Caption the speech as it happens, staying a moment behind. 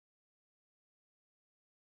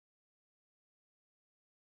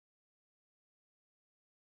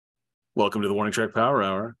Welcome to the Warning Track Power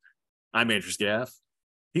Hour. I'm Andrew Scaff.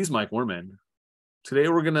 He's Mike Warman. Today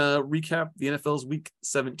we're going to recap the NFL's Week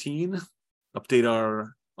 17, update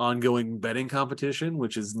our ongoing betting competition,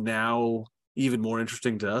 which is now even more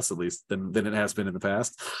interesting to us, at least, than it has been in the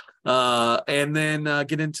past. And then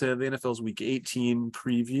get into the NFL's Week 18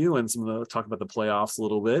 preview and talk about the playoffs a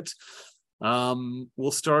little bit.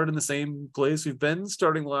 We'll start in the same place we've been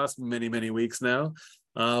starting the last many weeks now,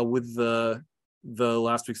 with the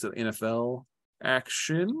last week's NFL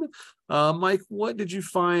action. Mike, what did you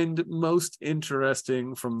find most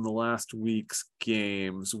interesting from the last week's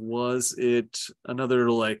games? Was it another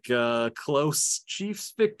close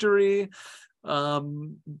Chiefs victory,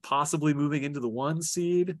 possibly moving into the 1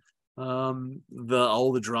 seed? All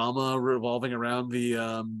the drama revolving around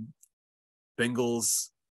the Bengals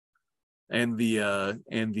and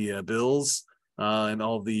the Bills, and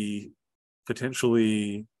all the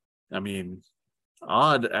potentially,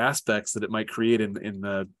 odd aspects that it might create in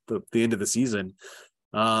the end of the season,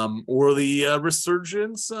 or the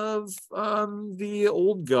resurgence of the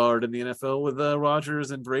old guard in the NFL with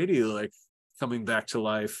Rodgers and Brady coming back to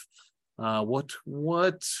life. What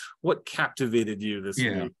captivated you this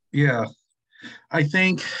week? Yeah. I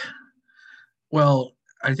think the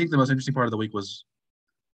most interesting part of the week was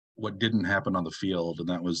what didn't happen on the field, and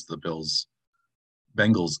that was the Bills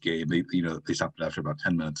Bengals game. They stopped it after about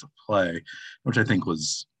 10 minutes of play, which I think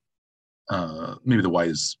was maybe the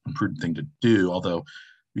wise and prudent thing to do, although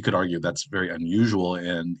we could argue that's very unusual,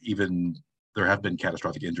 and even there have been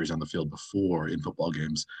catastrophic injuries on the field before in football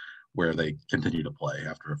games where they continue to play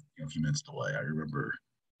after a few minutes delay. I remember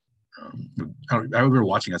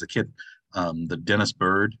watching as a kid the Dennis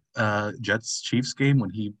Byrd Jets Chiefs game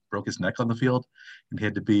when he broke his neck on the field, and he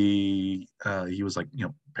had to be he was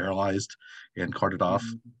paralyzed and carted off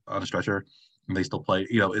on a stretcher, and they still play.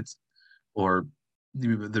 You talked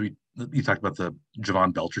about the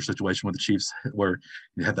Javon Belcher situation with the Chiefs, where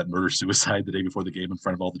you had that murder suicide the day before the game in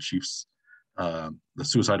front of all the Chiefs, the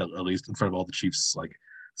suicide at least in front of all the Chiefs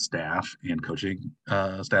staff and coaching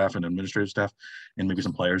staff and administrative staff, and maybe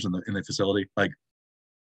some players in the facility.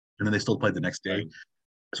 And then they still played the next day.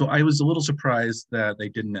 So I was a little surprised that they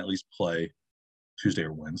didn't at least play Tuesday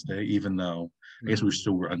or Wednesday, even though I guess we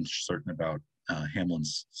still were uncertain about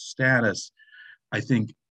Hamlin's status. I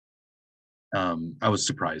think I was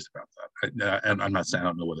surprised about that. And I'm not saying, I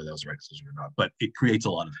don't know whether that was the right decision or not, but it creates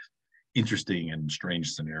a lot of interesting and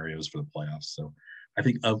strange scenarios for the playoffs. So I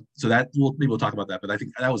think maybe we'll talk about that, but I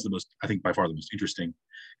think that was by far the most interesting.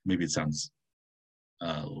 Maybe it sounds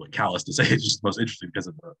callous to say it's just the most interesting because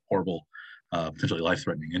of the horrible, potentially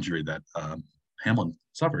life-threatening injury that Hamlin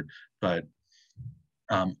suffered. But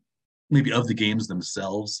maybe of the games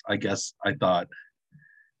themselves, I guess I thought,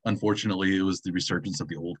 unfortunately, it was the resurgence of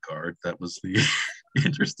the old guard that was the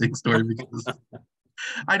interesting story, because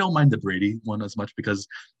I don't mind the Brady one as much, because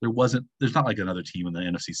there's not another team in the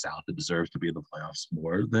NFC South that deserves to be in the playoffs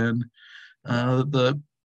more than the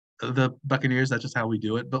Buccaneers. That's just how we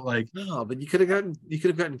do it. But no, but you could have gotten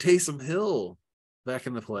Taysom Hill back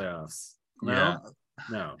in the playoffs. No.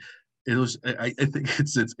 It was. I think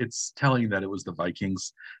it's telling that it was the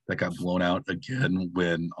Vikings that got blown out again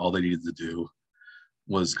when all they needed to do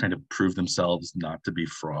was kind of prove themselves not to be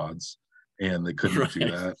frauds, and they couldn't do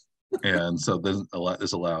that. And so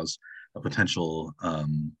this allows a potential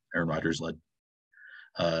Aaron Rodgers led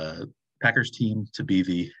Packers team to be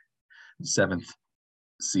the 7th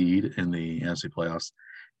seed in the NFC playoffs.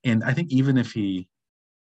 And I think even if he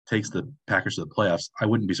takes the Packers to the playoffs, I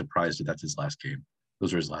wouldn't be surprised if that's his last game.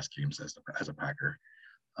 Those are his last games as a Packer.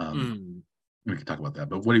 We can talk about that.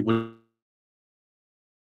 But what do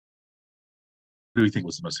you think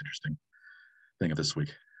was the most interesting thing of this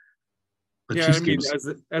week? As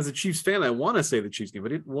a Chiefs fan, I want to say the Chiefs game,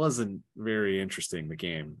 but it wasn't very interesting. The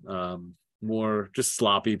game, more just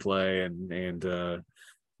sloppy play and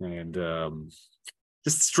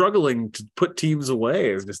just struggling to put teams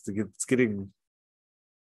away. It's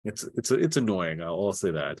annoying. I'll say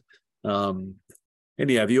that.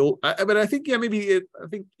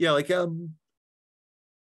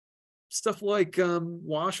 Stuff like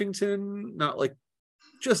Washington, not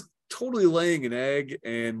just totally laying an egg,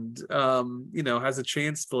 and has a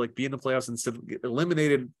chance to be in the playoffs instead of get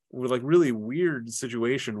eliminated with really weird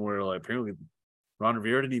situation where apparently Ron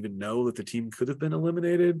Rivera didn't even know that the team could have been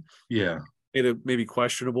eliminated. Yeah. It may be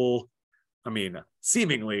questionable.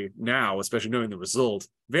 Seemingly now, especially knowing the result,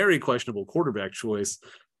 very questionable quarterback choice,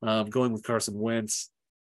 going with Carson Wentz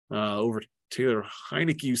over Taylor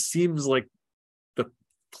Heineke. Seems like the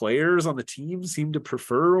players on the team seem to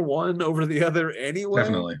prefer one over the other anyway.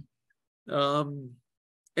 Definitely. And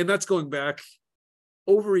that's going back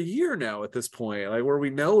over a year now at this point, like where we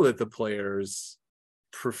know that the players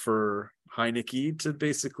prefer Heineke to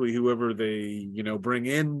basically whoever they bring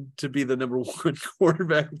in to be the number one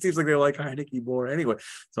quarterback. It seems like they like Heineke more anyway.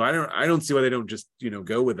 So I don't see why they don't just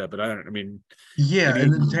go with that. But I mean, Yeah,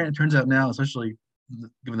 and then it turns out now, especially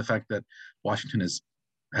given the fact that Washington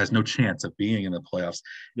has no chance of being in the playoffs,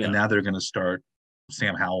 and now they're going to start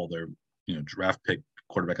Sam Howell, their draft pick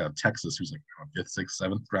quarterback out of Texas, who's like fifth, sixth,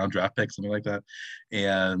 seventh round draft pick, something like that.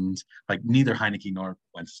 And like neither Heineke nor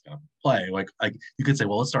Wentz is going to play. Like you could say,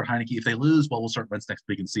 well, let's start Heineke. If they lose, well, we'll start Wentz next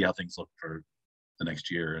week and see how things look for the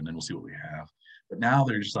next year, and then we'll see what we have. But now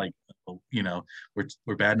they're just like,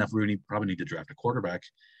 we're bad enough. We probably need to draft a quarterback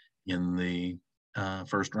in the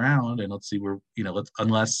first round, and let's see where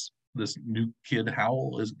unless this new kid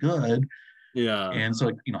Howell is good. Yeah. And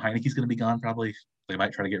so Heineke's going to be gone probably. They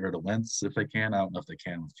might try to get rid of Wentz if they can. I don't know if they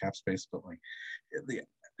can with cap space, but like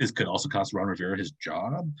this could also cost Ron Rivera his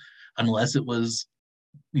job, unless it was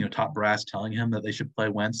top brass telling him that they should play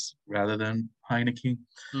Wentz rather than Heineke.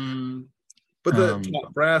 But the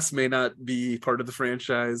top brass may not be part of the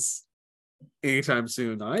franchise anytime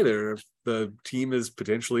soon either. If the team is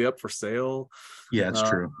potentially up for sale, it's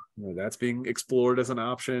true. That's being explored as an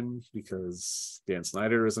option because Dan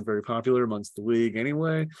Snyder isn't very popular amongst the league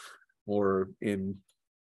anyway, or in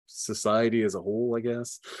society as a whole, I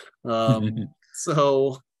guess.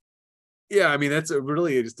 So yeah, I mean, that's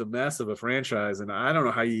really just a mess of a franchise, and I don't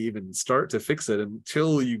know how you even start to fix it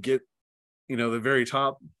until you get the very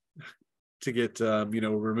top to get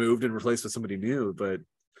removed and replaced with somebody new. But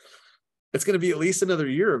it's going to be at least another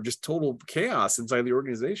year of just total chaos inside the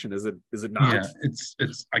organization. Is it not? Yeah, it's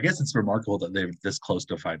I guess it's remarkable that they're this close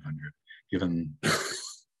to 500 given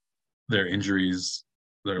their injuries,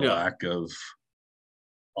 their lack of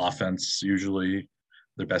offense. Usually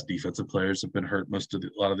their best defensive players have been hurt a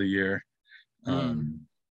lot of the year.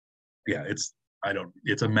 It's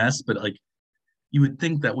a mess, but like you would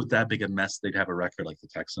think that with that big a mess they'd have a record like the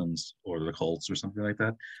Texans or the Colts or something like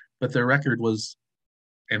that, but their record was,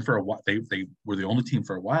 and for a while they were the only team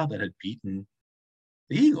for a while that had beaten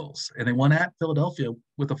the Eagles, and they won at Philadelphia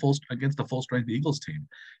against the full strength Eagles team,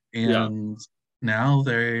 and now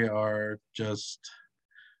they are just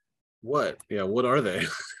what are they?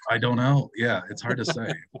 I don't know. It's hard to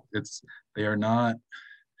say. They are not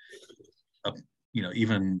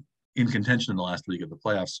even in contention in the last week of the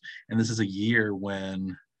playoffs, and this is a year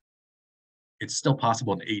when it's still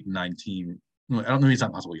possible an 8-9 team. I don't know if it's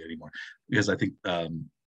not possible yet anymore, because I think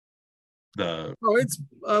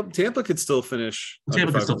Tampa could still finish.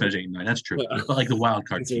 Tampa could still finish 8-9. That's true. Yeah. But like the wild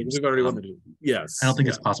card teams, they've already won the game. Yes, I don't think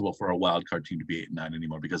it's possible for a wild card team to be 8-9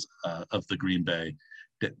 anymore because of the Green Bay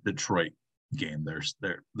Detroit game. They're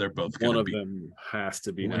both one of them has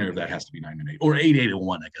to be. Winner of that has to be 9-8 or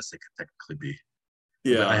 8-1. I guess they could technically be.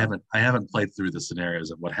 Yeah, but I haven't played through the scenarios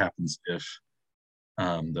of what happens if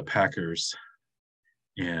the Packers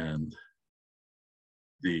and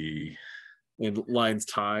the Lions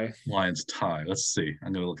tie. Let's see.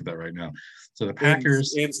 I'm going to look at that right now. So the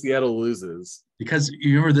Packers and Seattle loses, because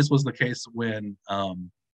you remember this was the case when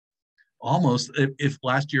almost if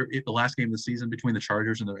last year, the last game of the season between the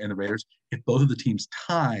Chargers and the Raiders, if both of the teams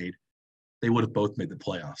tied, they would have both made the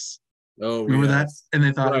playoffs. Oh, remember that? And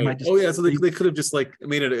they thought it might just. Oh yeah, so they could have just like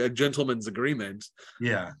made it a gentleman's agreement.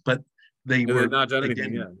 Yeah, but they were not done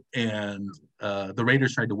anything. And the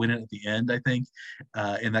Raiders tried to win it at the end, I think,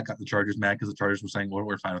 and that got the Chargers mad because the Chargers were saying, "Well,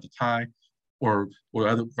 we're fine with the tie," or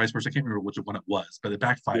other vice versa. I can't remember which one it was, but it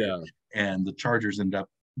backfired, and the Chargers ended up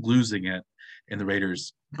losing it, and the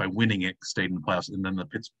Raiders, by winning it, stayed in the playoffs, and then the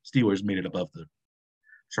Steelers made it above the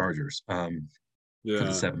Chargers for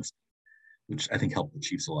the seventh, which I think helped the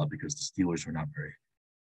Chiefs a lot because the Steelers were not very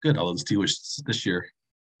good. Although the Steelers this year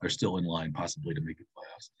are still in line, possibly to make the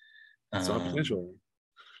playoffs. Potential.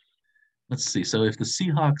 Let's see. So if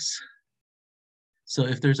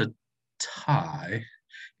there's a tie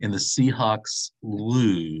and the Seahawks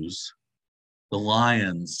lose, the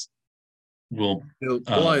Lions will. The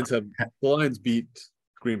Lions beat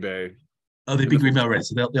Green Bay. Oh, they beat Green Bay already,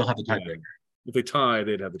 so they'll have the tiebreaker. If they tie,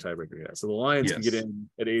 they'd have the tiebreaker. Yeah. So the Lions can get in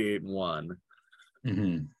at 8-1.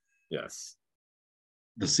 Mm-hmm. Yes.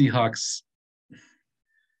 The Seahawks.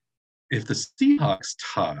 If the Seahawks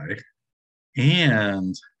tie,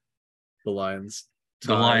 and the Lions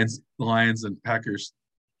and Packers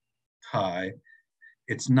tie,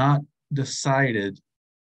 it's not decided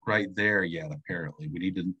right there yet. Apparently, we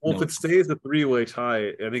need to. Well, if it stays a three-way tie,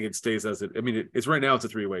 I think it stays as it. I mean, it's right now it's a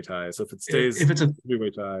three-way tie. So if it stays, if it's a three-way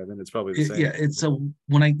tie, then it's probably the same. Yeah, it's so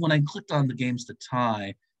when I clicked on the games to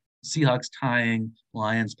tie, Seahawks tying,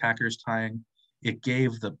 Lions, Packers tying, it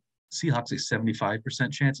gave the Seahawks a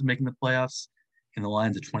 75% chance of making the playoffs, and the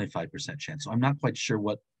Lions a 25% chance. So I'm not quite sure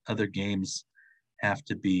what other games have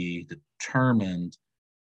to be determined.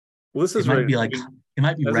 Well, this It is might right. be I like mean, it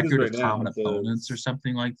might be as it is record right of now, common it opponents or says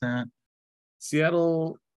something like that.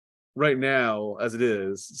 Seattle right now, as it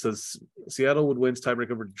is, says Seattle would win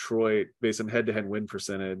tiebreak over Detroit based on head-to-head win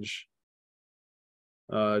percentage.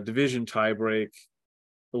 Division tiebreak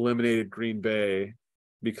eliminated Green Bay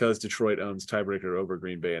because Detroit owns tiebreaker over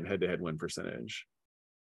Green Bay and head-to-head win percentage.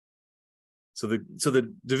 So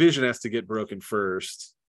the division has to get broken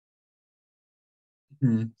first.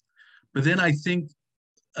 Mm-hmm. But then I think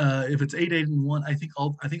if it's 8-8-1, I think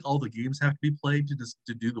all the games have to be played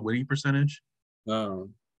to do the winning percentage. Oh,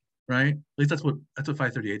 Right? At least that's what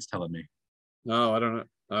 538 is telling me. no, I don't know.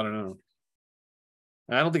 I don't know.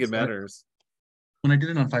 I don't think it So matters. when I did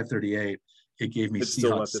it on 538, it gave me It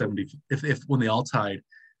still Seahawks left it. 70. If when they all tied,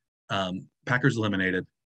 Packers eliminated,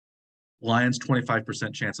 Lions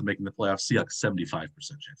 25% chance of making the playoffs, Seahawks 75%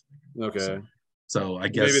 chance of making the playoffs. Okay. So I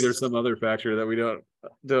Maybe guess there's some other factor that we don't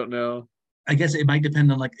know. it might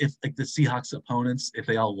depend on like if like the Seahawks opponents, if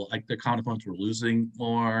they all like their common opponents were losing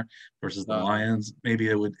more versus the Lions, maybe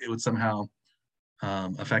it would somehow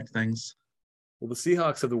affect things. Well, the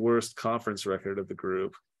Seahawks have the worst conference record of the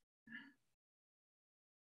group.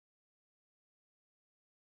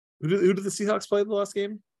 Who did the Seahawks play the last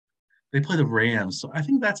game? They play the Rams, so I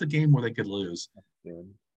think that's a game where they could lose.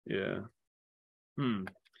 Yeah.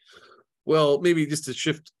 Well, maybe just to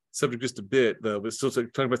shift subject just a bit, though, but still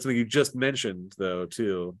talking about something you just mentioned, though,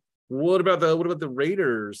 too. What about the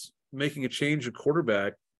Raiders making a change of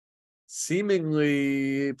quarterback,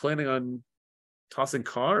 seemingly planning on tossing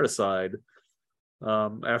Carr aside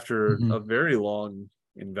after a very long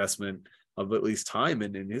investment of at least time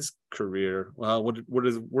in his career? Where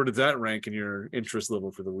does that rank in your interest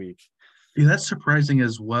level for the week? Yeah, that's surprising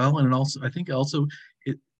as well, and I think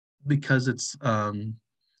it because it's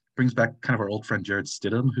brings back kind of our old friend Jared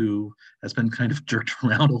Stidham, who has been kind of jerked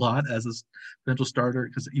around a lot as a potential starter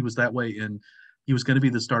because he was that way he was going to be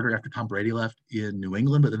the starter after Tom Brady left in New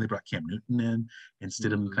England, but then they brought Cam Newton in, and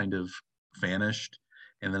Stidham kind of vanished,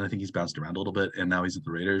 and then I think he's bounced around a little bit, and now he's at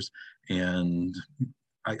the Raiders, and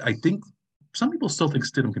I think some people still think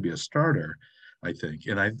Stidham could be a starter. I think,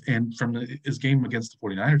 and from his game against the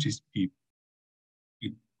 49ers, he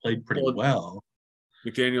played pretty well.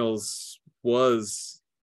 McDaniels was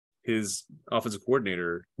his offensive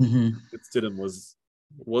coordinator. Stidham was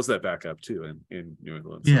that backup too in New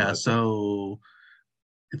England. Yeah, so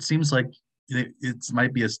it seems like it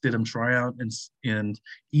might be a Stidham tryout, and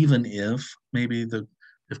even if maybe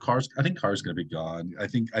if Carr's, I think Carr's going to be gone. I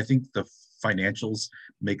think the financials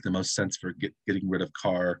make the most sense for getting rid of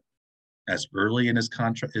Carr as early in his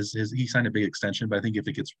contract. He signed a big extension, but I think if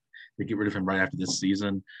they get rid of him right after this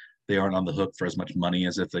season, they aren't on the hook for as much money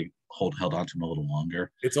as if they held on to him a little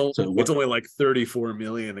longer. It's only like 34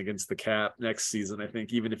 million against the cap next season, I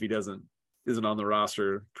think, even if he isn't on the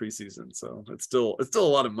roster preseason. So it's still a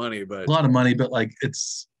lot of money, but like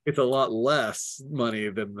it's a lot less money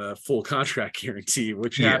than the full contract guarantee,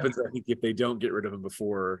 which happens, I think, if they don't get rid of him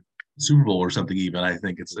before Super Bowl or something. Even I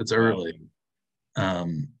think it's early,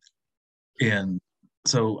 and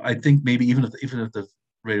so I think maybe even if the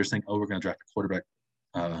Raiders think, oh, we're going to draft a quarterback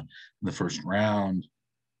in the first round,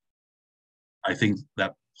 I think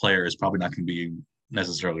that player is probably not going to be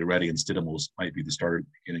necessarily ready, and Stidham might be the starter at the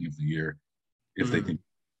beginning of the year if they think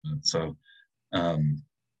so.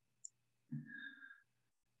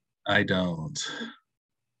 I don't.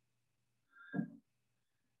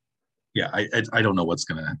 Yeah, I don't know what's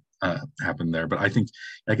going to happen there, but I think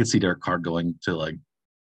I could see Derek Carr going to like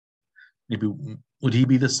maybe would he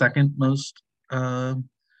be the second most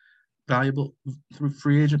valuable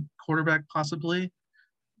free agent quarterback possibly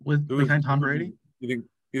behind Tom Brady? You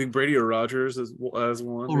think Brady or Rodgers as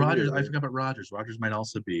one? Oh, Rodgers! I forgot about Rodgers. Rodgers might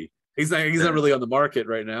also be. He's not really on the market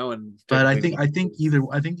right now, but I think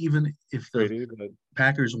even if Brady,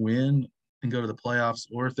 Packers win and go to the playoffs,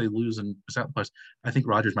 or if they lose and miss out the playoffs, I think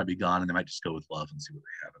Rodgers might be gone, and they might just go with Love and see what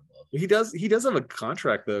they have in Love. He does have a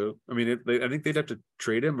contract though. I mean, I think they'd have to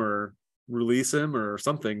trade him or release him or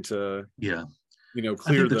something to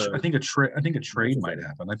clear the. I think a trade might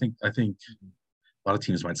happen. I think a lot of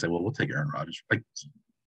teams might say, well, we'll take Aaron Rodgers, like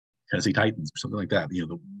Tennessee Titans or something like that.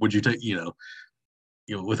 Would you take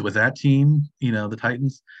with that team, the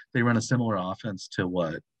Titans, they run a similar offense to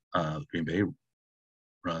what Green Bay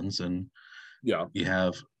runs, and you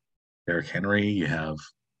have Derrick Henry, you have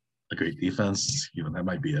a great defense. That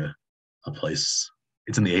might be a place.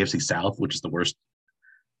 It's in the AFC South, which is the worst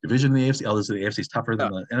division in the AFC. Although the AFC is tougher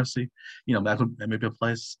than the NFC. That may be a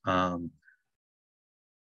place.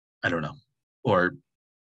 I don't know. Or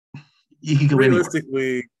you could go anywhere.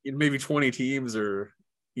 Realistically, maybe 20 teams are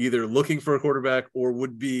either looking for a quarterback or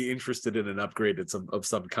would be interested in an upgrade of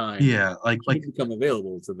some kind. Yeah, like become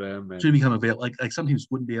available to them. should And become available. Like some teams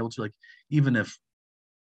wouldn't be able to, like, even if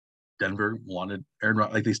Denver wanted Aaron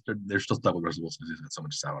Rodgers, like they're still stuck with Russell Wilson because he's got so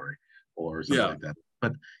much salary or something yeah, like that.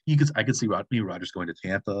 But I could see Rodgers going to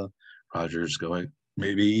Tampa, Rodgers going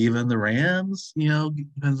maybe even the Rams.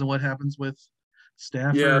 Depends on what happens with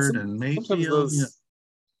yeah. Stafford and Sometimes Mayfield. those.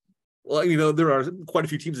 Well, there are quite a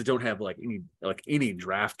few teams that don't have any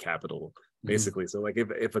draft capital, Mhm. basically. So like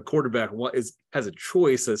if a quarterback has a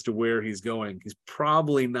choice as to where he's going, he's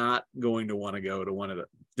probably not going to want to go to one of the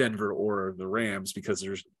Denver or the Rams because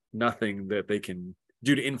there's nothing that they can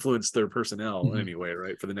do to influence their personnel in Mhm. any way,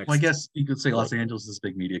 right? For the Well, I next guess you could say Los Angeles is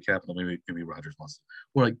big media capital. Maybe Rodgers wants to.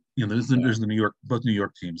 Or like there's the New York. Both New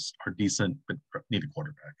York teams are decent but need a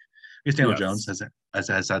quarterback. I guess Daniel Jones yes.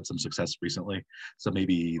 has had some success recently, so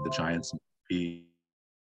maybe the Giants be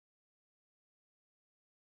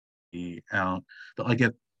out. But I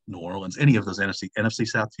get New Orleans, any of those NFC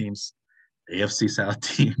South teams, AFC South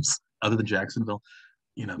teams, other than Jacksonville.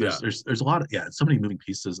 Yeah. There's a lot of so many moving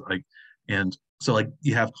pieces. And so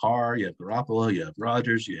you have Carr, you have Garoppolo, you have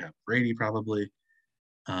Rodgers, you have Brady probably.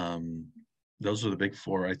 Um, those are the big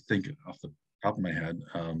four, I think, off the top of my head.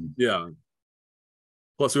 Yeah.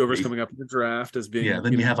 Plus whoever's May, coming up in the draft as yeah. being,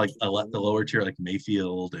 Then you have like the lower tier, like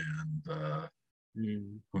Mayfield and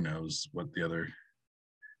mm, who knows what the other.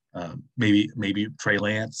 Maybe Trey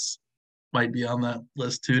Lance might be on that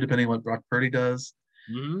list too, depending on what Brock Purdy does.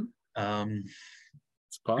 mm, Um,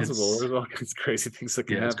 it's possible. it's There's all kinds of crazy things that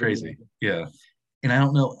can it's happen. crazy. Yeah, and I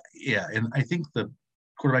don't know. Yeah, and I think the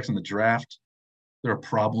quarterbacks in the draft, there are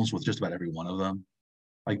problems with just about every one of them.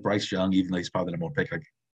 Like Bryce Young, even though he's probably the number one pick, like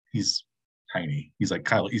he's tiny. He's like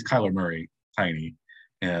Kyler Murray, tiny,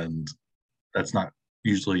 and that's not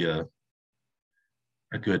usually a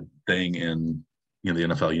good thing in the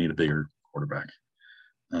NFL. You need a bigger quarterback.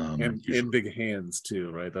 And Usually big hands too,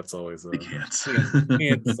 right? That's always big hands.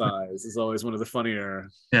 hand size is always one of the funnier.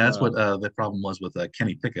 Yeah, that's what the problem was with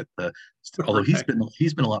Kenny Pickett. Although Right.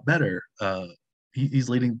 he's been a lot better. He's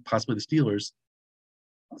leading possibly the Steelers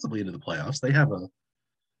possibly into the playoffs. They have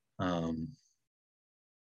um,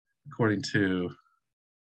 according to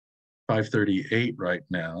 538 right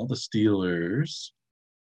now, the Steelers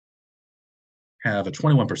have a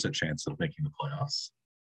 21% chance of making the playoffs.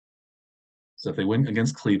 So if they win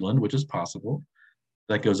against Cleveland, which is possible,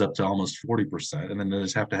 that goes up to almost 40%, and then they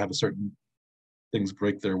just have to have a certain things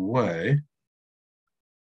break their way.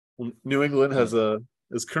 Well, New England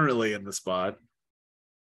is currently in the spot,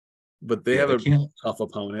 but they Yeah, have they a can't. tough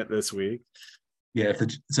opponent this week. Yeah, if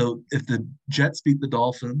the Jets beat the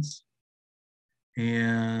Dolphins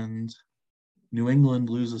and New England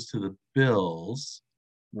loses to the Bills,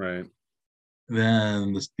 Right.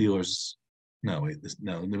 then the Steelers. No, wait.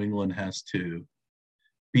 No, New England has to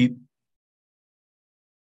beat.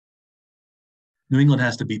 New England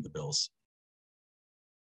has to beat the Bills.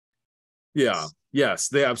 Yeah. Yes,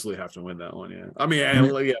 they absolutely have to win that one. Yeah. I mean,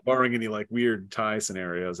 New, yeah, barring any like weird tie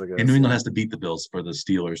scenarios, I and New guess. England Yeah. has to beat the Bills for the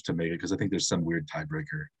Steelers to make it because I think there's some weird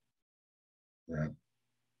tiebreaker.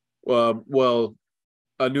 Well,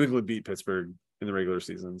 New England beat Pittsburgh in the regular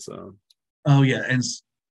season, so Oh yeah, and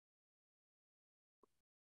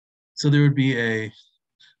so there would be a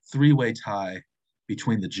three-way tie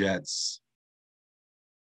between the Jets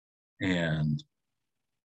and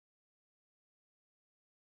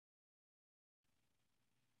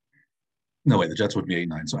no wait, the Jets would be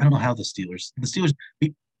 8-9. So I don't know how the Steelers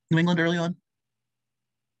beat New England early on.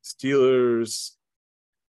 Steelers.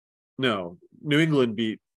 No, New England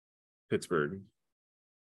beat Pittsburgh.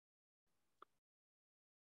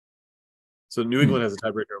 So New Hmm. England has a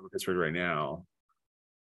tiebreaker over Pittsburgh right now.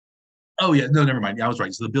 Oh yeah, no, never mind. Yeah, I was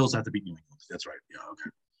right. So the Bills have to beat New England. That's right. Yeah, okay.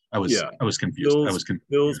 Yeah. I was confused. Bills Yeah.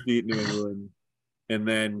 Bills beat New England, and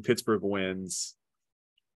then Pittsburgh wins.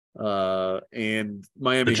 And The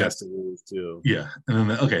Miami has Jets. to lose too. Yeah, and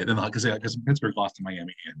then okay, then because Pittsburgh lost to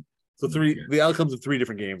Miami and So yeah. the outcomes of three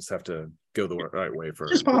different games have to go the right way It's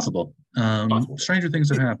just for possible. possible. Stranger things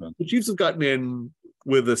have happened. The Chiefs have gotten in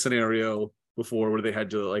with a scenario before where they had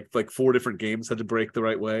to like four different games had to break the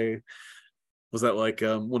right way. Was that like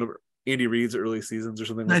one of Andy Reid's early seasons or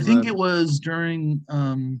something? And I Wasn't think that? it was during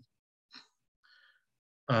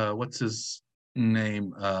what's his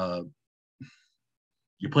name?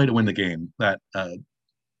 You play to win the game. That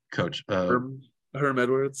coach. Herm? Herm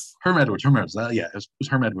Edwards. Herm Edwards. Yeah, it was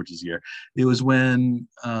Herm Edwards' year. It was when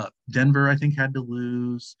Denver, I think, had to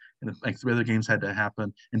lose, and like 3 other games had to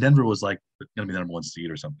happen. And Denver was like going to be the number 1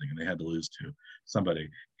 seed or something, and they had to lose to somebody.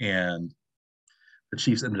 And the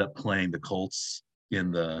Chiefs ended up playing the Colts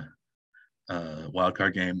in the wild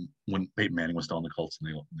card game when Peyton Manning was still on the Colts, and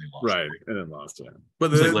they lost. Right, and then lost, yeah.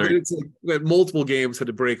 But It's like that multiple games had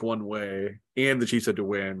to break one way, and the Chiefs had to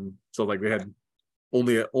win. So like they had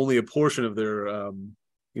only a portion of their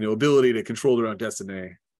ability to control their own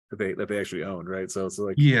destiny that they actually owned, right? So it's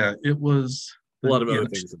like yeah, it was a lot of other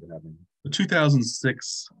things that happened. The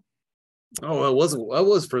 2006. Oh, it wasn't. I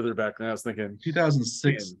was further back than I was thinking.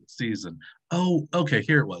 2006 season. Oh, okay.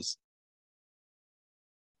 Here it was.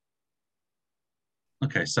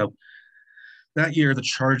 Okay, so that year the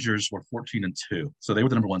Chargers were 14-2, so they were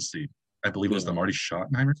the number 1 seed. I believe it was the Marty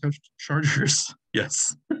Schottenheimer coached Chargers.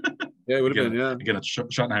 Yes. Yeah, it would have been. Yeah. Again, a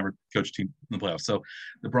Schottenheimer coach team in the playoffs. So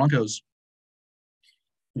the Broncos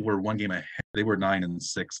were 1 game ahead. They were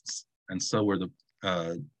 9-6, and so were the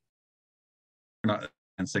not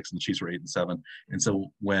 9-6, and the Chiefs were 8-7. And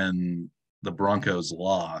so when the Broncos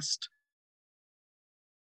lost,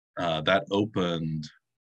 that opened.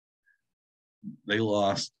 They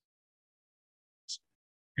lost,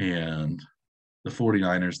 and the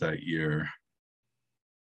 49ers that year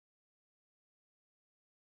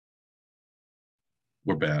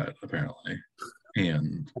were bad, apparently.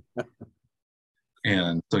 And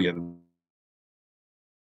so yeah,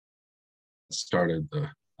 started the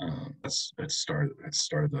it started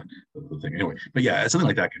the thing anyway. But yeah, something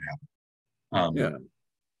like that can happen. Yeah.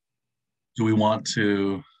 Do we want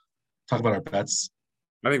to talk about our bets?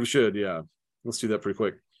 I think we should. Yeah, let's do that pretty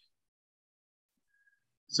quick.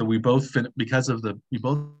 So we both on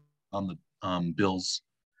the Bills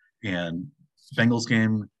and Bengals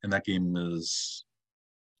game, and that game is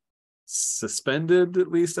suspended at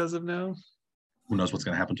least as of now. Who knows what's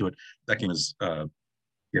going to happen to it? That game is we don't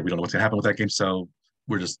know what's going to happen with that game, so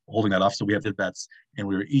we're just holding that off. So we have the bets, and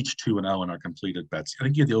we were each 2-0 in our completed bets. I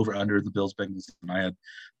think you had the over under the Bills Bengals, and I had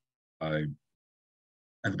the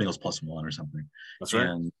Bengals +1 or something. That's right.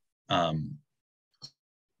 And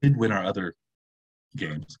did win our other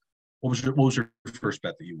games. What was your first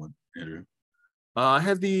bet that you won, Andrew? I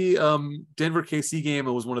had the Denver KC game.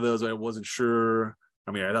 It was one of those I wasn't sure.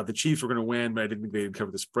 I mean, I thought the Chiefs were going to win, but I didn't think they'd cover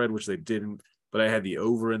the spread, which they didn't. But I had the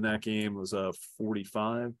over in that game. It was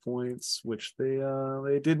 45 points, which they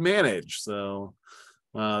did manage. So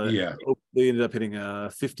they ended up hitting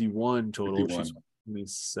 51 total. 51.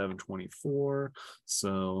 Chiefs 724.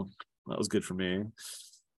 So that was good for me.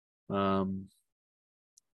 How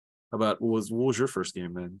about what was your first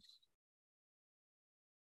game then?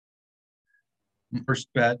 My first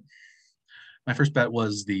bet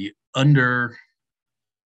was the under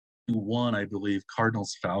 1, I believe,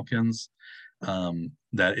 Cardinals Falcons.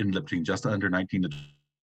 That ended up being just under 19 to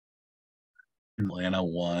Atlanta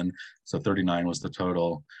won, so 39 was the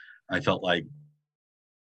total. I felt like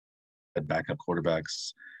had backup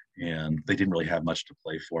quarterbacks, and they didn't really have much to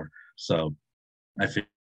play for. So I figured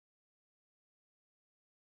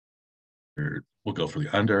we'll go for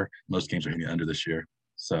the under. Most games are hitting the under this year,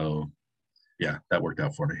 so yeah, that worked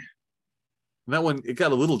out for me. And that one, it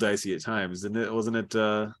got a little dicey at times, didn't it? Wasn't it?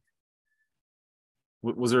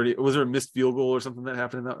 Was there a missed field goal or something that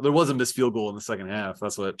happened in that? There was a missed field goal in the second half.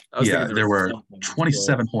 That's what I was thinking. There were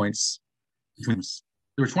 27 points. There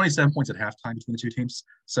were 27 points at halftime between the two teams.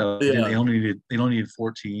 So they only needed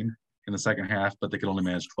 14 in the second half, but they could only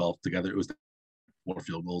manage 12 together. It was 4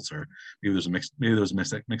 field goals, or maybe there was a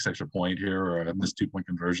mixed extra point here, or a missed 2-point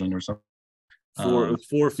conversion or something.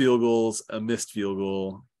 4 field goals, a missed field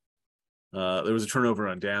goal. There was a turnover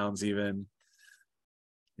on downs even.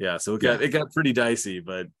 Yeah, so it got pretty dicey,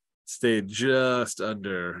 but stayed just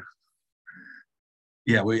under.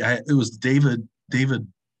 Yeah, it was David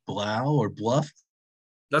Blau or Bluff.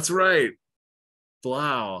 That's right,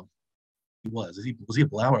 Blau. Was he a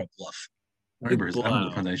Blau or a Bluff? I don't remember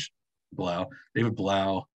the pronunciation. Blau, David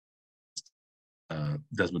Blau,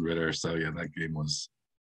 Desmond Ridder. So yeah, that game was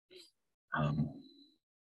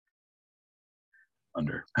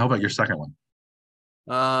under. How about your second one?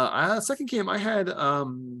 Second game I had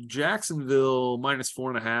Jacksonville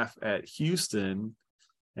 -4.5 at Houston,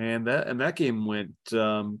 and that game went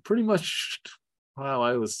pretty much how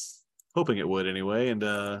I was hoping it would anyway. And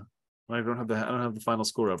I don't have the final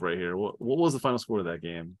score up right here. What was the final score of that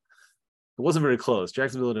game? It wasn't very close.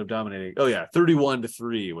 Jacksonville ended up dominating. Oh yeah,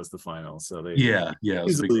 31-3 was the final. So they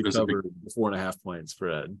easily covered the 4.5 point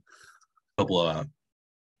spread. A blowout.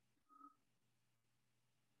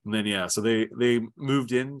 And then so they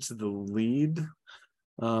moved into the lead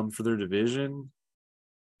for their division.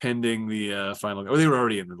 pending the final. Or they were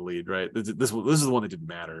already in the lead, right? This is the one that didn't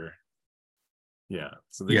matter. Yeah.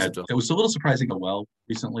 So they Yeah, just it was a little surprising how well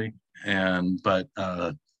recently, but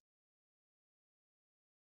I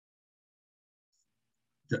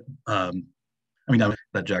mean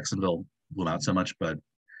that Jacksonville blew out so much, but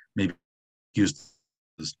maybe Houston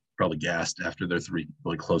was probably gassed after their 3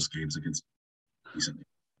 really close games against recently,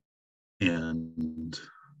 and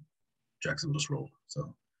Jacksonville just rolled.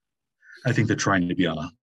 So I think they're trying to be on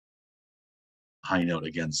a high note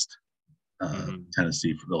against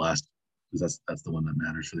Tennessee for the last, because that's the one that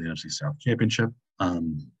matters for the NFC South Championship.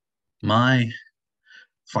 My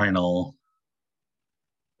final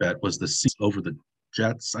bet was the Seahawks over the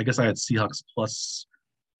Jets. I guess I had Seahawks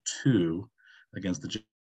 +2 against the Jets.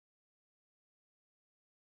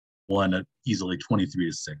 Won easily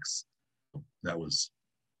 23-6. That was,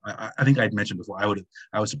 I think I'd mentioned before. I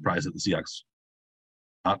was surprised that the Seahawks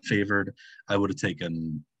not favored. I would have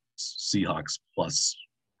taken Seahawks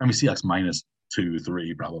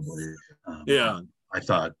 -2-3 probably. yeah. I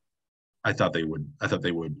thought they would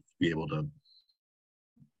be able to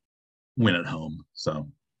win at home. So,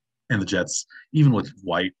 and the Jets, even with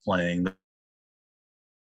White playing,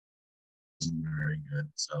 isn't very good.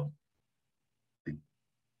 So,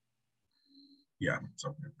 yeah.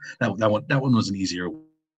 So that one was an easier for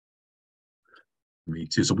me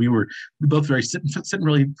too. So we both very sitting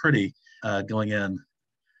really pretty going in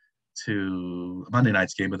to Monday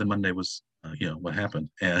night's game, but then Monday was what happened,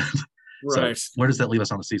 and Right. So where does that leave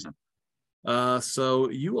us on the season? So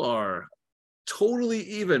you are totally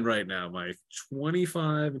even right now, Mike.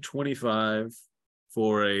 25-25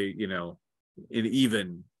 for an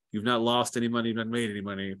even. You've not lost any money, you've not made any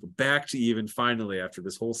money, but back to even finally after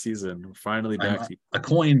this whole season. We're finally back to a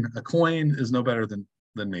coin. A coin is no better than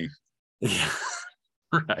me. Yeah,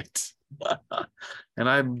 right. And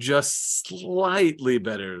I'm just slightly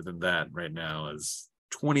better than that right now, as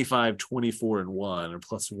 25-24-1 or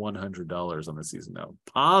plus $100 on the season now.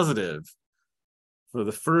 Positive for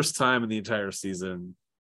the first time in the entire season.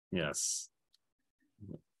 Yes.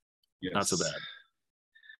 Not so bad.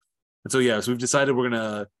 And so so we've decided we're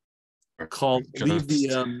gonna leave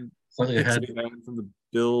the slightly ahead from the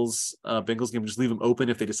Bills Bengals game. Just leave them open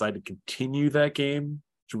if they decide to continue that game,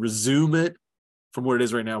 to resume it from where it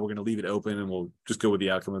is right now. We're going to leave it open and we'll just go with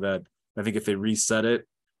the outcome of that. I think if they reset it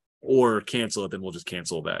or cancel it, then we'll just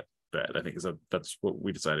cancel that bet. I think that's what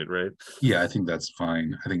we decided, right? Yeah, I think that's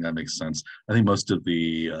fine. I think that makes sense. I think most of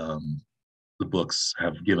the books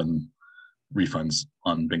have given refunds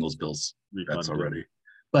on Bengals Bills bets already.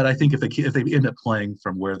 But I think if they end up playing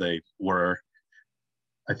from where they were,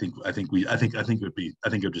 I think it would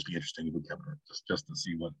just be interesting if we kept it just to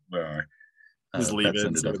see where our just leave it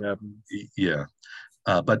and see what happens. Yeah,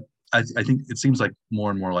 but I think it seems like more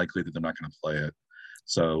and more likely that they're not going to play it.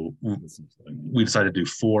 So we decided to do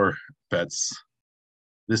 4 bets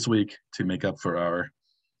this week to make up for our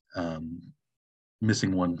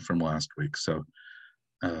missing one from last week. So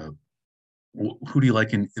who do you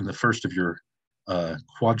like in the first of your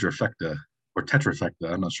quadrifecta or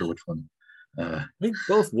tetrafecta? I'm not sure which one. I think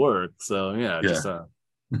both work. So just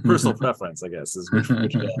personal preference, I guess, is which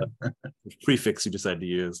prefix you decide to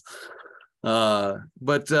use.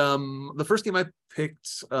 But the first game I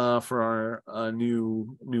picked for our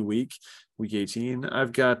new week 18,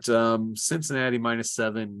 I've got Cincinnati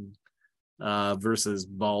 -7 versus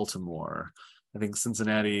Baltimore. I think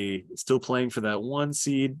Cincinnati is still playing for that 1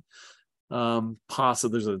 seed.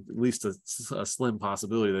 There's at least a slim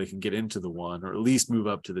possibility they can get into the 1 or at least move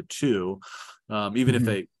up to the 2, even if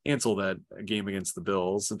they cancel that game against the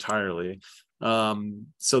Bills entirely.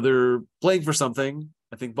 So they're playing for something.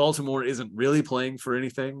 I think Baltimore isn't really playing for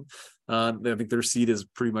anything. I think their seed is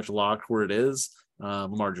pretty much locked where it is.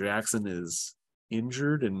 Lamar Jackson is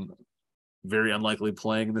injured and very unlikely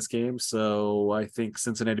playing in this game. So I think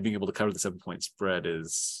Cincinnati being able to cover the 7-point spread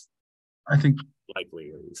is, I think,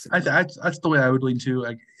 likely. That's the way I would lean too.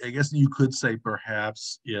 I guess you could say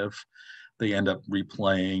perhaps if they end up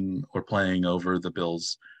replaying or playing over the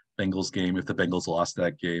Bengals game, if the Bengals lost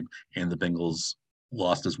that game and the Bengals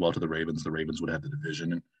lost as well to the Ravens would have the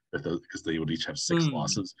division because they would each have 6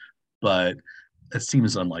 losses. But it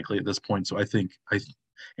seems unlikely at this point. So I think I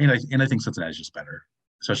think Cincinnati's just better,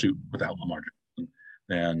 especially without Lamar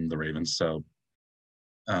than the Ravens. So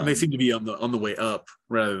and they seem to be on the way up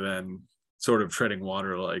rather than sort of treading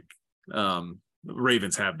water like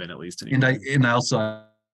Ravens have been, at least. Anyway. And I also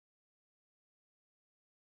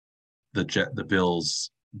the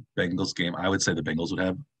Bills Bengals game, I would say the Bengals would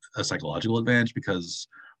have a psychological advantage because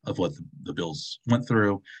of what the Bills went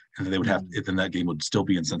through, and they would have then that game would still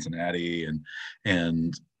be in Cincinnati,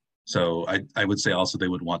 and So I would say also they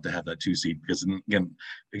would want to have that 2 seed because again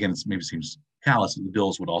it maybe seems callous, but the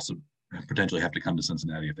Bills would also potentially have to come to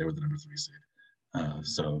Cincinnati if they were the number 3 seed.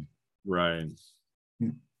 So Right.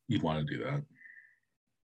 you'd want to do that.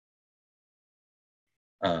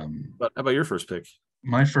 But how about your first pick?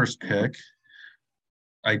 My first pick,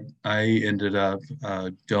 I ended up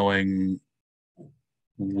going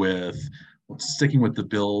with sticking with the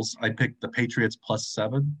Bills. I picked the Patriots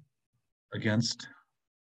 +7 against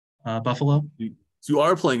Buffalo. So you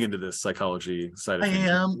are playing into this psychology side of I things.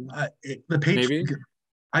 am the Patriots.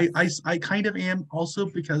 Maybe. I kind of am also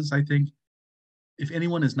because I think if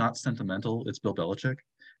anyone is not sentimental, it's Bill Belichick,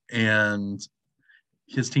 and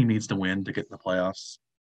his team needs to win to get in the playoffs.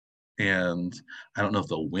 And I don't know if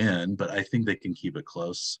they'll win, but I think they can keep it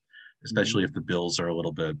close, especially if the Bills are a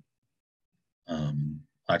little bit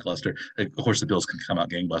lackluster. Of course, the Bills can come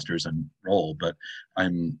out gangbusters and roll, but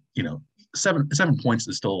I'm, 7 points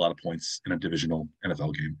is still a lot of points in a divisional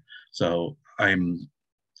NFL game. So I'm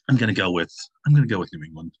going to go with New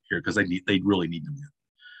England here because they really need to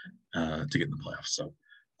win to get in the playoffs.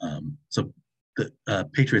 So the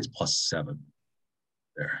Patriots +7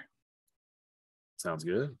 there. Sounds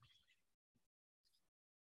good.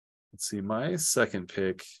 Let's see, my second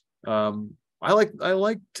pick. I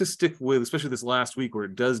like to stick with, especially this last week where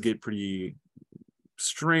it does get pretty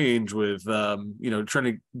strange with trying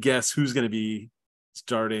to guess who's going to be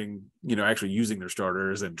starting, actually using their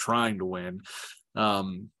starters and trying to win.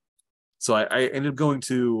 So I ended up going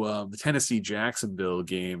to the Tennessee Jacksonville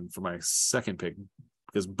game for my second pick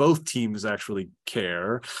because both teams actually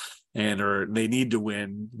care they need to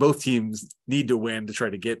win. Both teams need to win to try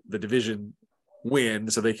to get the division win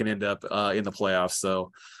so they can end up in the playoffs.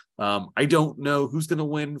 So I don't know who's going to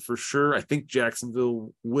win for sure. I think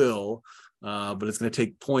Jacksonville will, but it's going to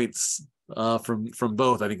take points from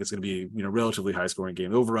both. I think it's going to be relatively high scoring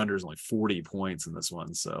game. Over under is only 40 points in this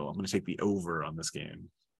one, so I'm going to take the over on this game.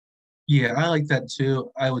 Yeah, I like that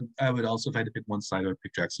too. I would also, if I had to pick one side, I would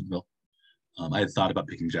pick Jacksonville. I had thought about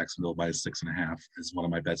picking Jacksonville by 6.5 as one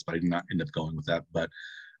of my bets, but I did not end up going with that. But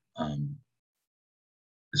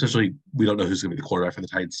especially, we don't know who's going to be the quarterback for the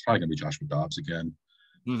Titans. It's probably going to be Joshua Dobbs again.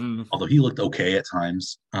 Mm-hmm. Although he looked okay at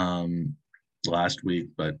times last week,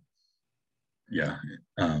 but yeah,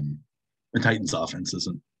 the Titans' offense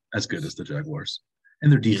isn't as good as the Jaguars,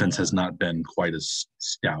 and their defense has not been quite as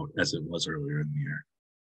stout as it was earlier in the year.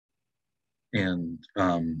 And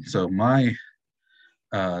so my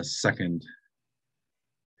second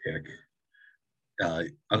pick,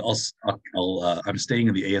 I'm staying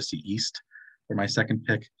in the AFC East for my second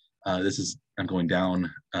pick. I'm going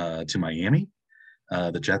down to Miami,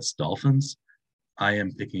 the Jets, Dolphins. I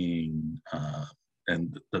am picking,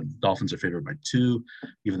 and the Dolphins are favored by 2,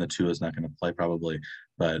 even though Tua is not going to play probably.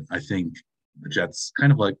 But I think the Jets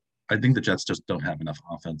I think the Jets just don't have enough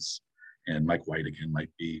offense, and Mike White again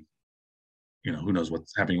might be, who knows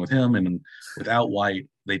what's happening with him. And without White,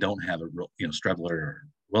 they don't have a real, Strebler or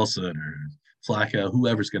Wilson or Flacco,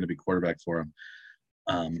 whoever's going to be quarterback for him.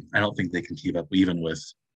 I don't think they can keep up even with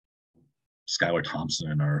Skylar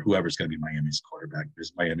Thompson or whoever's going to be Miami's quarterback,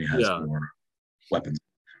 because Miami has more weapons.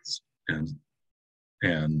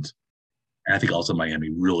 And I think also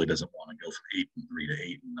Miami really doesn't want to go from 8-3 to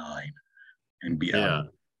 8-9 and be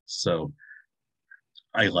out. So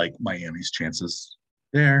I like Miami's chances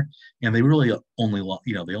there, and they really only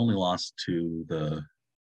lost to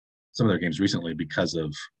some of their games recently because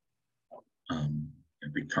of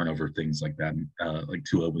big turnover things like that, like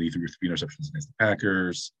Tua when he threw 3 interceptions against the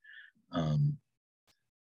Packers. I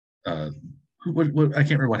can't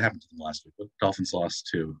remember what happened to them last week. What Dolphins lost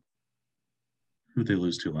to? Who did they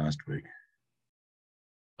lose to last week?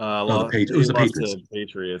 It was the Patriots.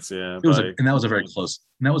 Patriots, yeah. That was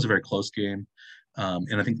a very close game.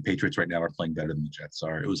 And I think the Patriots right now are playing better than the Jets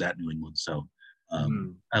are. It was at New England, so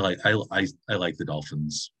I like the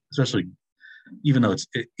Dolphins, especially even though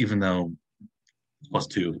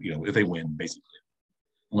 +2. If they win, basically,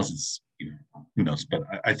 unless it's who knows. But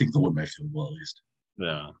I think they'll win by field goal at least.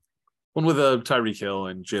 Yeah. One with Tyreek Hill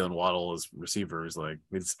and Jalen Waddle as receivers, like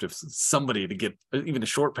it's just somebody to get even a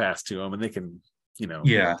short pass to them, and they can,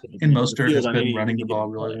 Yeah, and Mostert has been running the ball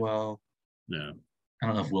really well. Yeah. I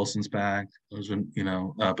don't know if Wilson's back. Those been,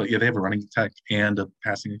 but yeah, they have a running attack and a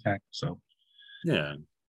passing attack. So yeah,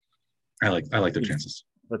 I like their chances.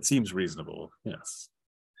 That seems reasonable. Yes.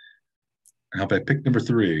 How about pick number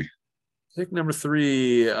 3? Pick number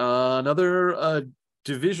 3, another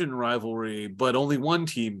division rivalry, but only one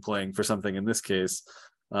team playing for something in this case.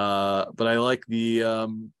 But I like the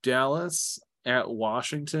Dallas at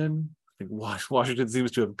Washington. I think Washington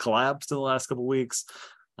seems to have collapsed in the last couple of weeks.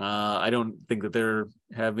 I don't think that they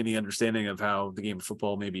have any understanding of how the game of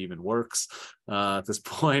football maybe even works at this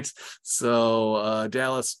point. So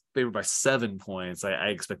Dallas favored by 7 points. I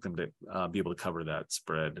expect them to be able to cover that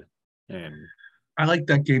spread. And I like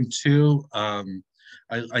that game too. I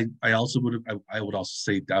also I would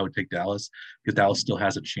also say I would take Dallas because Dallas still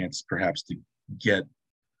has a chance perhaps to get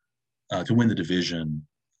to win the division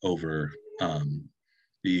over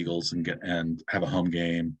the Eagles and have a home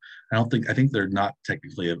game. I think they're not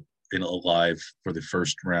technically alive for the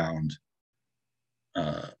first round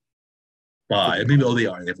bye. Maybe they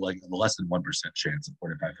are. They have like a less than 1% chance of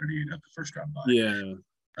 45-38 of the first round bye. Yeah.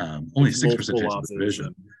 Only 6% chance of the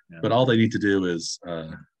division. But all they need to do is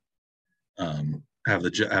have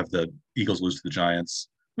the Eagles lose to the Giants,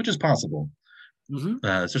 which is possible,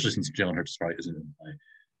 especially since Jalen Hurts probably isn't in play,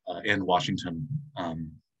 and Washington,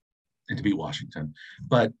 and to beat Washington.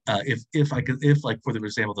 But if like for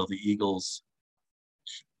example, though the Eagles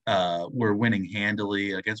were winning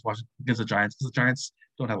handily against the Giants, because the Giants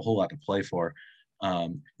don't have a whole lot to play for,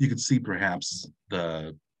 you could see perhaps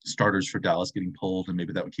the starters for Dallas getting pulled, and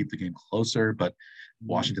maybe that would keep the game closer. But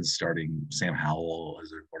Washington's starting Sam Howell as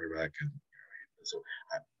their quarterback, and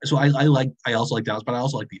so I also like Dallas, but I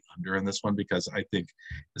also like the under in this one because I think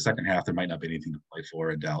the second half there might not be anything to play for,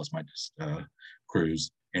 and Dallas might just cruise,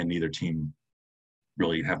 and neither team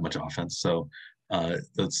really have much offense. So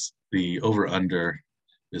that's the over under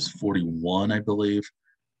is 41, I believe,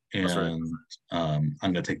 and right. I'm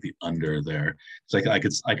going to take the under there. So I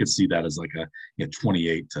could see that as like a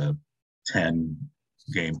 28-10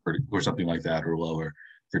 game or something like that, or lower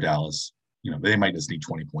for Dallas. They might just need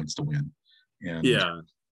 20 points to win. And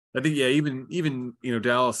I think even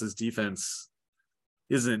Dallas's defense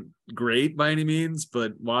isn't great by any means,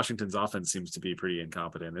 but Washington's offense seems to be pretty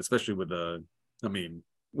incompetent, especially with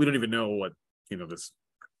we don't even know what this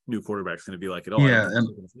new quarterback's going to be like at all. Yeah, and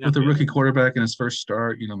with the rookie quarterback in his first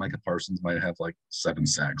start, Micah Parsons might have like 7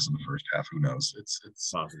 sacks in the first half. Who knows?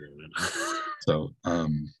 It's possible. So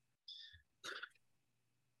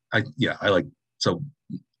I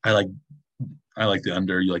like the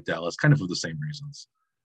under. You like Dallas, kind of for the same reasons.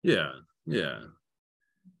 Yeah.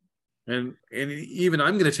 And even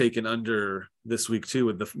I'm going to take an under this week too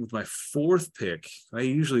with my 4th pick. I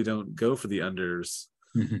usually don't go for the unders,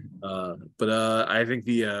 but I think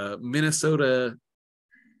the Minnesota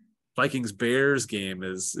Vikings Bears game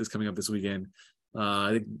is coming up this weekend.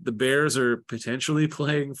 I think the Bears are potentially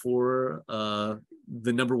playing for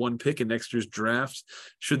the number 1 pick in next year's draft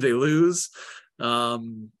should they lose.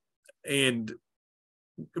 And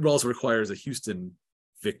it also requires a Houston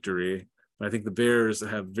victory. But I think the Bears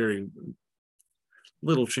have very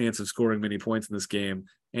little chance of scoring many points in this game.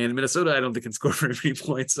 And Minnesota, I don't think can score very many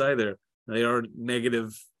points either. They are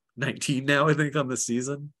negative 19 now, I think, on the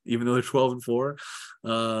season, even though they're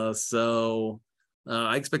 12-4. So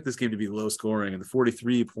I expect this game to be low scoring, and the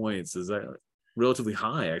 43 points is relatively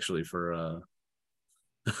high, actually, for a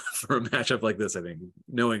matchup like this, I think,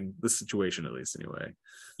 knowing the situation at least anyway.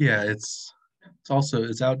 Yeah, it's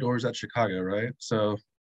outdoors at Chicago, right? So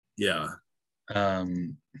yeah.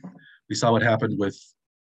 We saw what happened with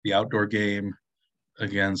the outdoor game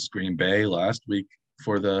against Green Bay last week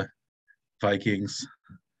for the Vikings.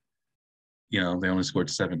 They only scored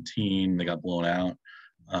 17. They got blown out.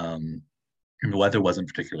 And the weather wasn't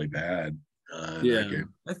particularly bad. That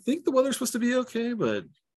game. I think the weather's supposed to be okay, but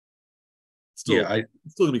still, it's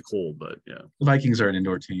still gonna be cold. But yeah, the Vikings are an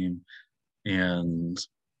indoor team, and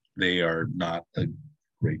they are not a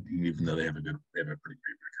great team, even though they have a pretty great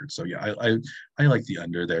record. So yeah, I like the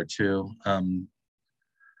under there too.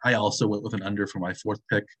 I also went with an under for my 4th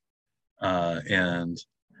pick, and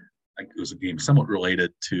it was a game somewhat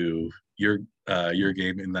related to your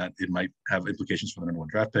game in that it might have implications for the number 1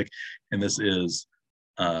 draft pick, and this is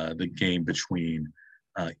the game between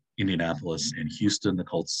Indianapolis and Houston, the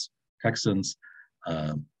Colts Texans.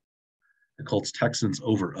 The Colts Texans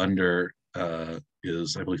over under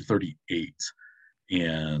is, I believe, 38,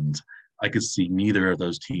 and I could see neither of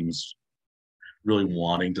those teams really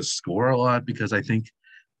wanting to score a lot because I think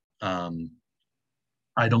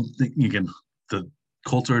I don't think the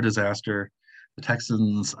Colts are a disaster. The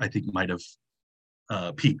Texans, I think, might have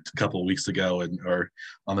peaked a couple of weeks ago and are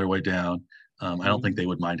on their way down. I don't think they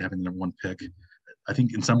would mind having the number 1 pick. I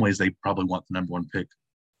think in some ways they probably want the number 1 pick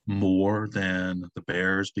more than the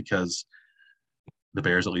Bears because the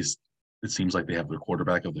Bears, at least it seems like they have the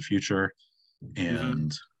quarterback of the future,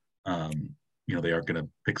 and they are going to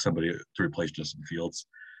pick somebody to replace Justin Fields.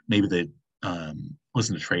 Maybe they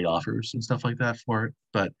listen to trade offers and stuff like that for it,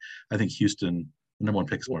 but I think Houston, the number 1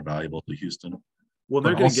 pick, is more valuable to Houston. Well,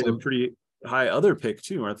 they're going to get a pretty high other pick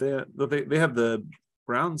too, aren't they? They have the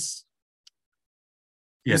Browns.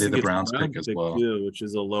 Yeah, they Houston had the gets Browns pick as well. too, which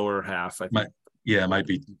is a lower half, I think. It might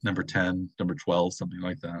be number 10, number 12, something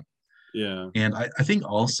like that. Yeah. And I think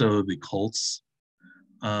also the Colts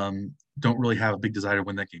don't really have a big desire to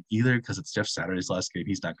win that game either, because it's Jeff Saturday's last game.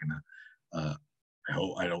 He's not going to,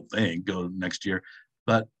 I don't think, go next year.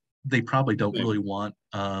 But they probably don't really want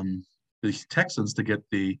the Texans to get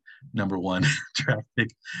the number 1 draft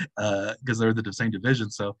pick because they're the same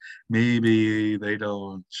division. So maybe they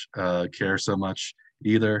don't care so much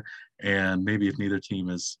either. And maybe if neither team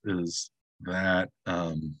is that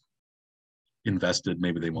invested,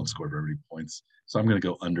 maybe they won't score very many points. So I'm going to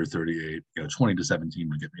go under 38. 20-17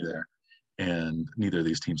 would get me there. And neither of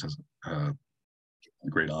these teams has a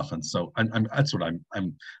great offense. So that's what I'm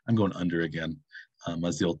going under again.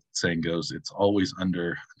 As the old saying goes, it's always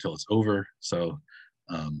under until it's over. So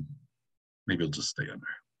maybe it'll just stay under.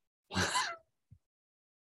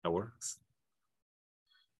 That works.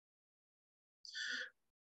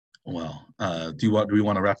 Well, do we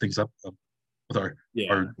want to wrap things up with our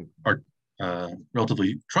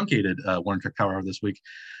relatively truncated Warren Trek Power Hour this week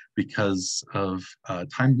because of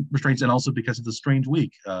time restraints and also because of the strange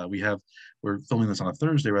week. We're filming this on a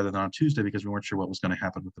Thursday rather than on a Tuesday because we weren't sure what was going to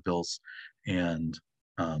happen with the Bills and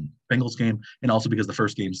Bengals game, and also because the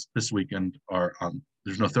first games this weekend are on.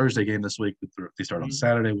 There's no Thursday game this week. They start on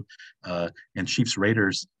Saturday, and Chiefs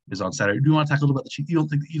Raiders is on Saturday. Do you want to talk a little about the Chiefs? You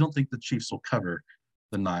don't think the Chiefs will cover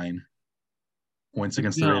the 9 points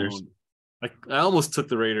against the Raiders? I almost took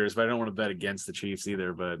the Raiders, but I don't want to bet against the Chiefs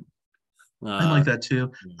either. But I like that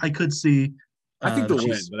too. I could see. I think they'll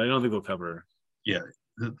win, but I don't think they'll cover. Yeah,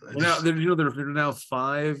 they're now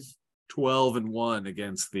 5-12-1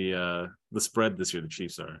 against the spread this year. The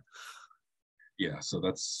Chiefs are. Yeah, so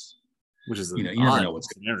that's which is you never know what's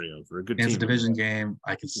scenario for a good team. It's a division game.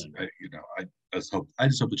 I can I just hope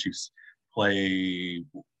the Chiefs play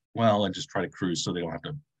well and just try to cruise so they don't have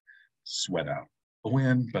to sweat out a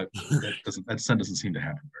win, but that doesn't seem to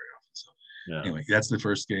happen very often. So anyway, that's the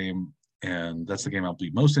first game, and that's the game I'll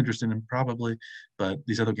be most interested in probably, but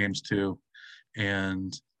these other games too.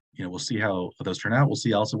 And we'll see how those turn out. We'll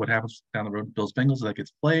see also what happens down the road, Bills Bengals, that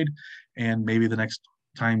gets played, and maybe the next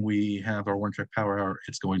time we have our Warren Trek Power Hour,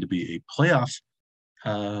 it's going to be a playoff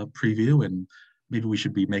preview, and maybe we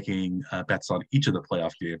should be making bets on each of the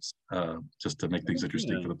playoff games just to make things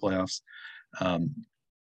interesting for the playoffs.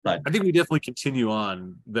 But I think we definitely continue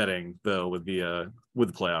on betting though with the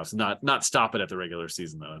playoffs, not stop it at the regular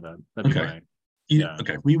season though. That'd be okay.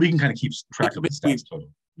 Okay, we can kind of keep track of the stats total.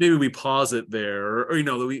 Maybe we pause it there, or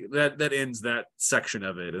that ends that section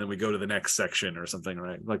of it, and then we go to the next section or something,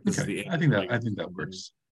 right? Like this is the end. I think that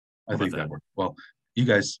works. I think that works. Well, you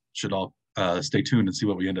guys should all stay tuned and see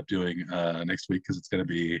what we end up doing next week, because it's going to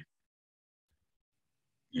be,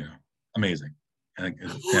 amazing. And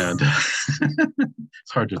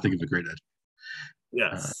it's hard to think of a great edge.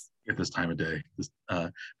 Yes. At this time of day.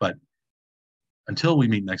 But until we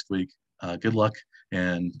meet next week, good luck,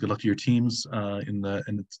 and good luck to your teams in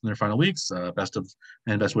their final weeks. Best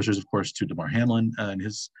wishes, of course, to DeMar Hamlin and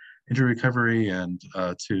his injury recovery, and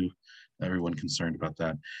to everyone concerned about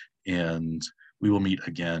that. And we will meet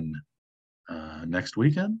again next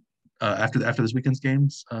weekend after this weekend's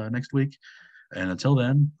games next week. And until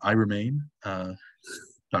then, I remain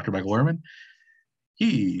Dr. Michael Werman.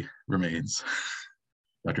 He remains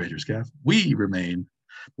Dr. Andrew Scaff. We remain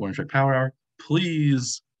Warren Trek Power Hour.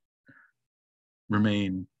 Please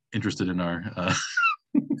remain interested in our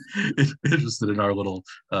little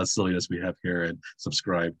silliness we have here, and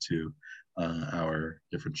subscribe to our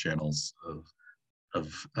different channels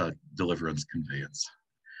of deliverance conveyance.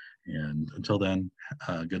 And until then,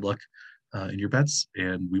 good luck in your bets,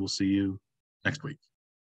 and we will see you next week.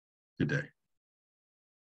 Good day.